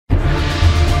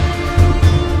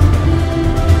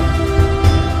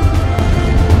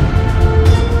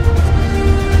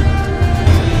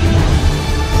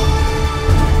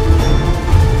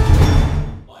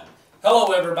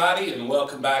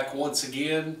welcome back once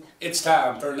again. It's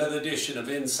time for another edition of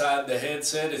Inside the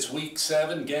Headset. It's week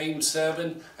 7, game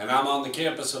 7, and I'm on the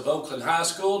campus of Oakland High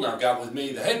School, and I've got with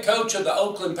me the head coach of the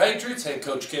Oakland Patriots, head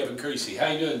coach Kevin Creasy.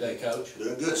 How you doing today, Coach?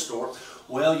 Doing good, Storm.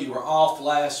 Well, you were off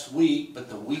last week, but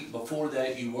the week before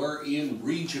that you were in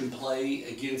region play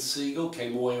against Siegel,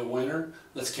 came away a winner.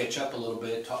 Let's catch up a little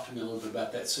bit. Talk to me a little bit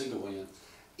about that Siegel win.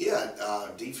 Yeah,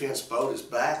 defense boat is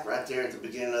back right there at the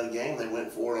beginning of the game. They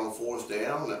went for it on 4th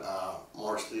down,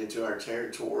 marched into our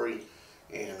territory,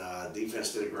 and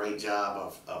defense did a great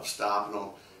job of stopping them,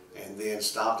 and then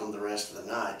stopped them the rest of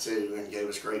the night too, and gave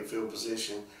us great field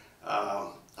position.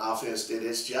 Offense did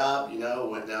its job, you know,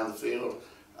 went down the field,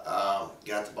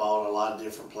 got the ball to a lot of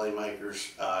different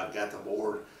playmakers, got the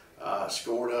board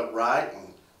scored up right,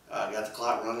 and got the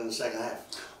clock running in the second half.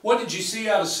 What did you see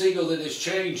out of Siegel that has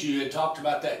changed? You had talked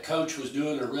about that coach was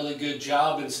doing a really good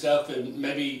job and stuff, and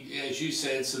maybe, as you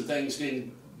said, some things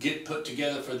didn't get put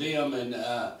together for them and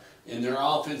in their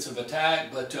offensive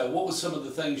attack. But what was some of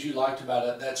the things you liked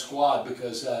about that squad?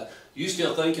 Because you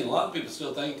still think, and a lot of people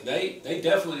still think, they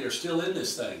definitely are still in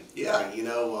this thing. Yeah, you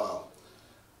know,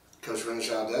 Coach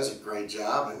Renshaw does a great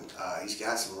job, and he's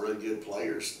got some really good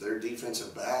players. Their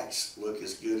defensive backs look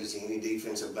as good as any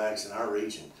defensive backs in our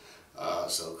region.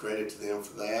 So credit to them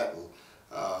for that. And,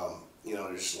 you know,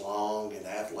 they're just long and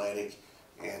athletic.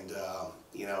 And,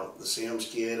 you know, the Sims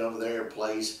kid over there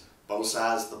plays both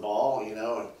sides of the ball, you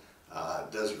know,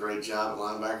 and does a great job at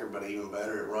linebacker, but even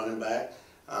better at running back.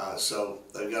 So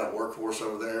they've got a workhorse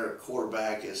over there. A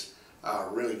quarterback is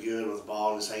really good with the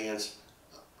ball in his hands.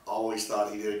 Always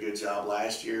thought he did a good job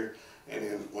last year, and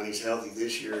then when he's healthy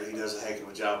this year, he does a heck of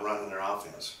a job running their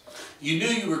offense. You knew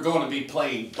you were going to be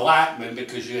playing Blackman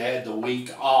because you had the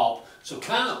week off. So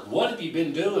kind of what have you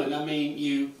been doing? I mean,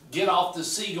 you get off the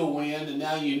Siegel win, and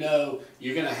now you know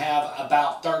you're going to have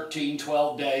about 13,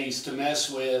 12 days to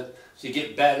mess with to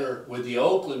get better with the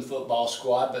Oakland football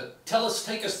squad. But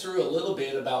take us through a little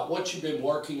bit about what you've been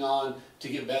working on to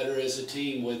get better as a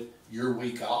team with your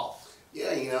week off.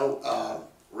 Yeah, you know,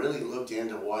 really looked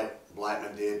into what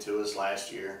Blackman did to us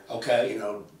last year. Okay. You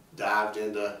know, dived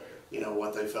into, you know,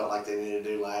 what they felt like they needed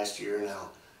to do last year.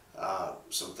 Now,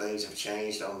 some things have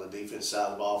changed on the defense side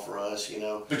of the ball for us, you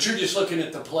know. But you're just looking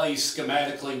at the play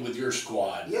schematically with your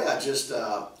squad. Yeah, just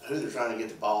who they're trying to get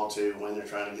the ball to, when they're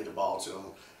trying to get the ball to them,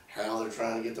 how they're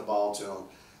trying to get the ball to them.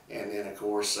 And then, of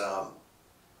course,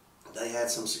 they had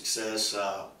some success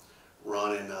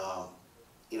running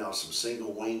you know, some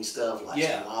single wing stuff, like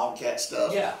some wildcat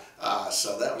stuff. Yeah.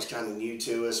 So that was kind of new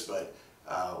to us, but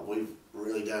we've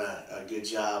really done a good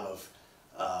job of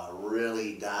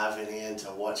really diving into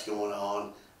what's going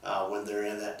on when they're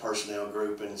in that personnel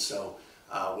group, and so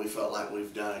we felt like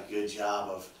we've done a good job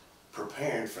of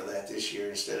preparing for that this year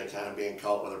instead of kind of being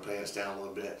caught with our pants down a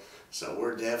little bit. So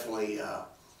we're definitely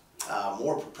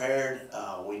more prepared.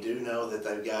 We do know that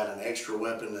they've got an extra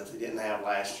weapon that they didn't have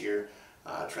last year.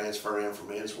 Transfer in from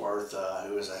Innsworth,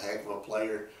 who is a heck of a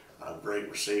player, a great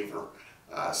receiver.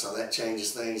 So that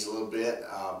changes things a little bit.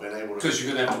 Been able to, because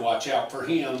you're going to have to watch out for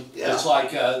him. Yeah. It's like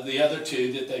the other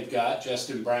two that they've got,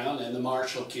 Justin Brown and the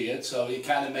Marshall kid. So it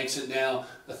kind of makes it now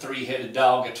a three-headed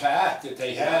dog attack that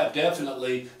they have,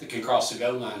 definitely, that can cross the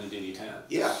goal line at any time.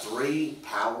 Yeah, 3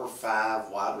 Power 5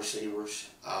 wide receivers,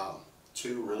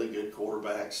 2 really good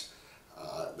quarterbacks.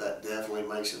 That definitely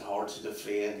makes it hard to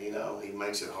defend. You know, he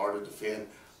makes it hard to defend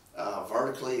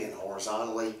vertically and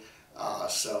horizontally.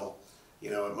 So, you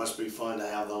know, it must be fun to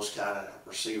have those kind of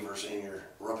receivers in your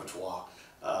repertoire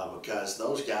because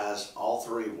those guys, all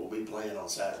 3, will be playing on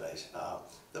Saturdays.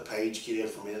 The Page kid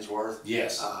from Innsworth,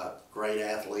 yes, great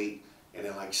athlete, and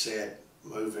then like I said,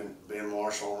 moving Ben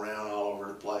Marshall around all over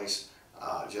the place.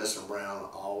 Justin Brown,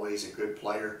 always a good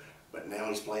player, but now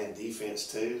he's playing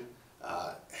defense too.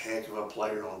 Heck of a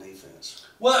player on defense.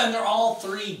 Well, and they're all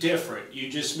 3 different. You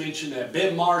just mentioned that.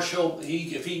 Ben Marshall,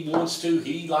 if he wants to,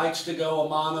 he likes to go a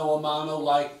mano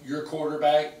like your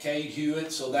quarterback, Cade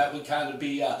Hewitt, so that would kind of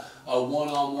be a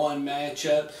one-on-one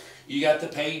matchup. You got the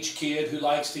Page kid who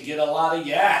likes to get a lot of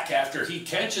yak after he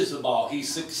catches the ball.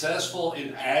 He's successful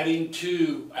in adding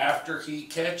to after he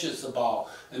catches the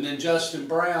ball. And then Justin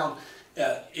Brown,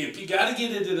 if you got to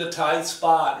get it in a tight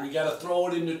spot, or you got to throw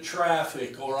it into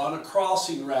traffic, or on a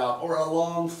crossing route, or a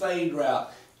long fade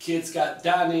route, kid's got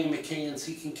dynamic hands.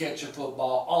 He can catch a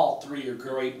football. All 3 are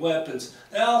great weapons.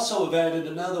 They also have added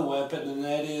another weapon, and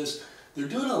that is they're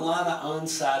doing a lot of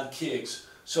onside kicks.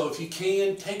 So if you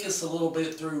can, take us a little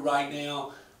bit through right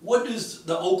now. What does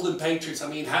the Oakland Patriots, I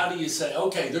mean, how do you say,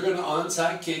 okay, they're going to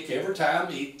onside kick every time.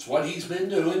 It's what he's been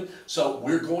doing. So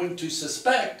we're going to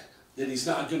suspect that he's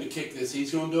not going to kick this.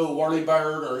 He's going to do a whirly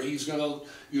bird, or he's going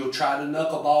to try to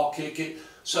knuckleball kick it.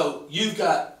 So you've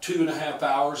got 2.5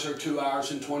 hours or 2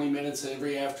 hours and 20 minutes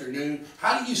every afternoon.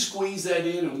 How do you squeeze that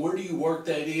in, and where do you work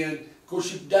that in? Of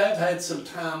course, you've had some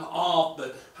time off,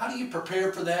 but how do you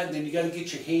prepare for that? And then you got to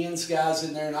get your hands guys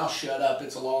in there, and I'll shut up.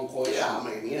 It's a long question. Yeah, I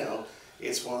mean,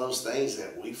 it's one of those things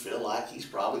that we feel like he's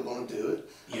probably going to do it.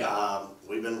 Yeah.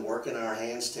 We've been working our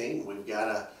hands team. We've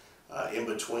got a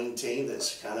in-between team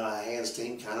that's kind of a hands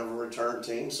team, kind of a return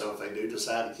team. So if they do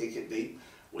decide to kick it deep,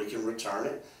 we can return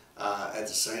it. At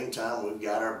the same time, we've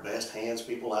got our best hands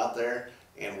people out there,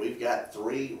 and we've got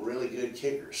 3 really good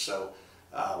kickers. So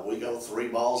we go 3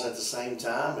 balls at the same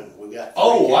time, and we've got 3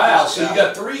 Oh, wow. kickers So you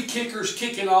got 3 kickers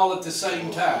kicking all at the same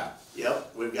time.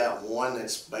 Yep, we've got one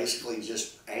that's basically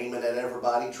just aiming at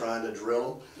everybody, trying to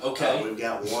drill them. Okay. We've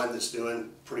got one that's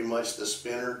doing pretty much the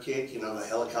spinner kick, the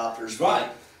helicopter spin. Right.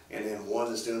 And then one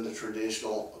that's doing the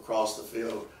traditional across the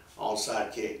field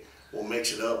onside kick. We'll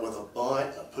mix it up with a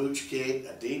bunt, a pooch kick,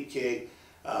 a deep kick.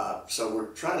 So we're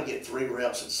trying to get 3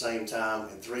 reps at the same time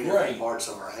in 3 different parts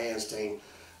of our hands team.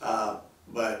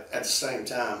 But at the same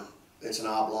time, it's an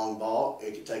oblong ball.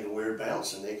 It could take a weird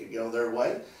bounce and it could go their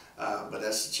way. But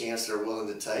that's the chance they're willing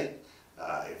to take.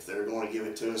 If they're going to give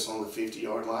it to us on the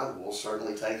 50-yard line, we'll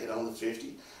certainly take it on the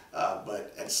 50.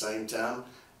 But at the same time,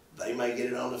 they may get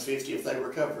it on the 50 if they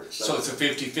recover it. So it's a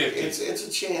 50-50. It's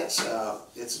a chance.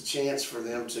 It's a chance for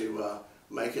them to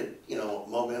make it,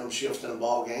 momentum shift in a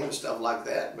ball game and stuff like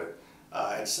that. But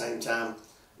at the same time,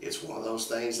 it's one of those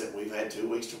things that we've had 2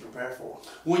 weeks to prepare for.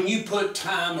 When you put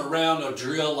time around a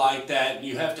drill like that, and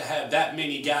you have to have that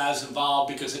many guys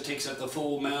involved because it takes up the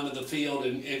full amount of the field,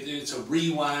 and it's a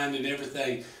rewind and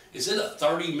everything, is it a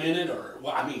 30-minute or,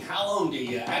 how long do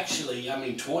you actually,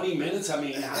 20 minutes? To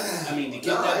get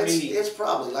that many. It's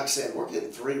probably, like I said, we're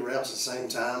getting 3 reps at the same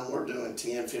time. We're doing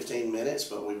 10, 15 minutes,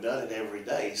 but we've done it every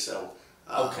day. So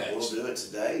okay. We'll do it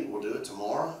today, we'll do it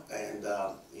tomorrow, and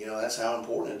that's how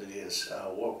important it is.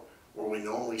 Where we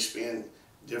normally spend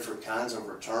different kinds of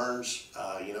returns,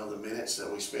 the minutes that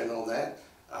we spend on that,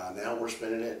 now we're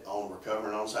spending it on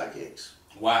recovering onside kicks.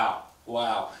 Wow.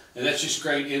 Wow. And that's just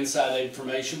great inside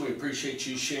information. We appreciate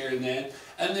you sharing that.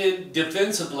 And then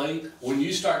defensively, when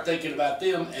you start thinking about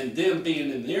them and them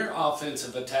being in their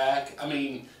offensive attack,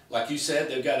 like you said,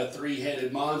 they've got a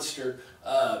 3-headed monster.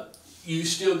 You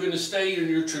still going to stay in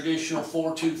your traditional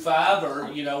 4-2-5, or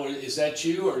is that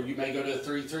you, or you may go to a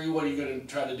 3-3? What are you going to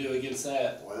try to do against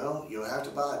that? Well, you'll have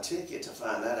to buy a ticket to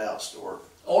find that out, Stork.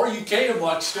 Or you can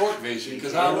watch Stork Vision,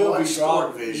 because I will be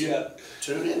Stork Vision. Yeah.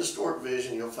 Tune into Stork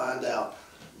Vision, you'll find out.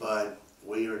 But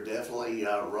we are definitely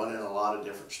running a lot of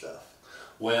different stuff.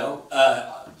 Well,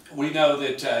 we know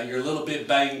that you're a little bit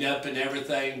banged up and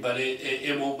everything, but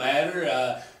it won't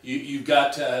matter. You've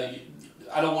got.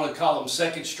 I don't want to call them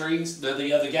second strings. They're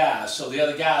the other guys. So the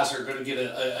other guys are going to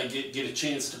get a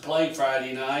chance to play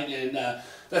Friday night, and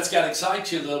that's got to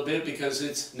excite you a little bit because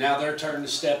it's now their turn to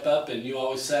step up. And you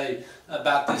always say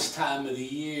about this time of the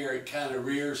year, it kind of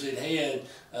rears its head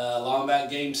along about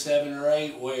game 7 or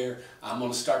 8, where I'm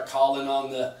going to start calling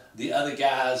on the other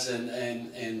guys,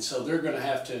 and so they're going to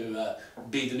have to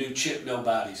be the new chip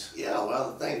nobodies. Yeah,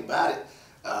 well, the thing about it,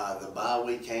 the bye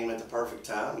week came at the perfect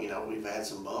time. We've had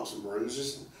some bumps and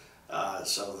bruises,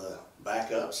 so the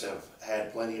backups have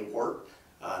had plenty of work,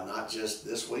 not just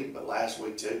this week, but last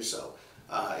week too. So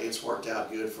it's worked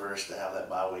out good for us to have that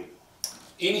bye week.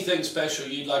 Anything special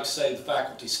you'd like to say to the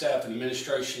faculty, staff, and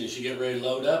administration as you get ready to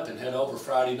load up and head over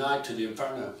Friday night to the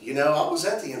Inferno? I was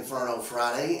at the Inferno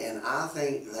Friday, and I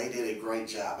think they did a great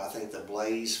job. I think the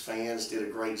Blaze fans did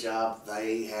a great job.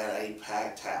 They had a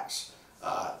packed house.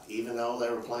 Even though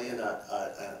they were playing an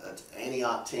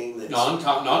Antioch team that's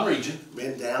non-region,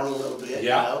 been down a little bit,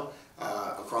 yeah.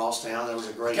 Across town there was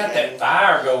a great got game. that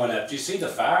fire going up. Do you see the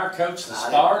fire, Coach? The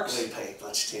sparks? I didn't really pay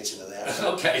much attention to that.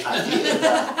 Okay.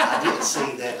 I did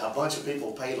see that a bunch of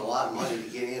people paid a lot of money to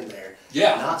get in there.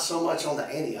 Yeah. Not so much on the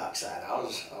Antioch side. I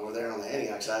was over there on the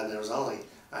Antioch side, and there was only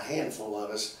a handful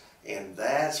of us, and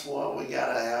that's what we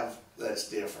got to have that's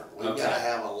different. We've got to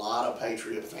have a lot of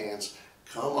Patriot fans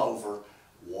come over,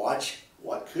 watch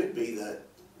what could be the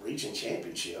region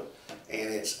championship,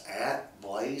 and it's at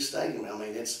Blaze Stadium.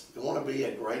 It's going to be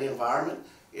a great environment.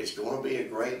 It's going to be a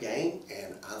great game,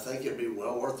 and I think it'd be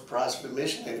well worth the price of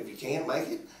admission. And if you can't make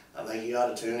it, I think you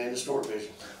ought to tune in to Stork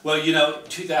Vision. Well,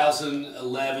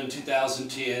 2011,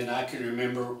 2010, I can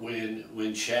remember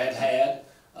when Shad had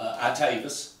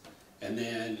Itavis, and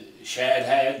then Shad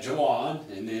had Jawan,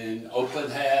 and then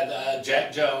Oakland had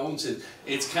Jack Jones, and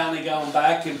it's kind of gone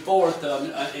back and forth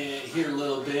here a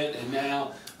little bit, and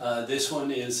now This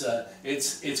one is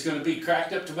it's going to be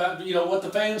cracked up to about what the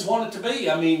fans want it to be.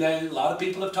 I mean, a lot of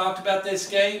people have talked about this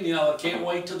game. I can't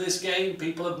wait till this game.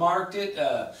 People have marked it.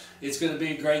 It's going to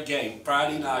be a great game.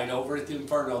 Friday night over at the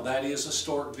Inferno. That is a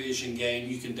Stork Vision game.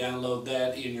 You can download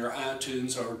that in your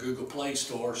iTunes or Google Play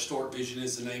Store. Stork Vision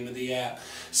is the name of the app.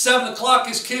 7 o'clock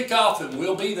is kickoff, and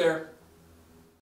we'll be there.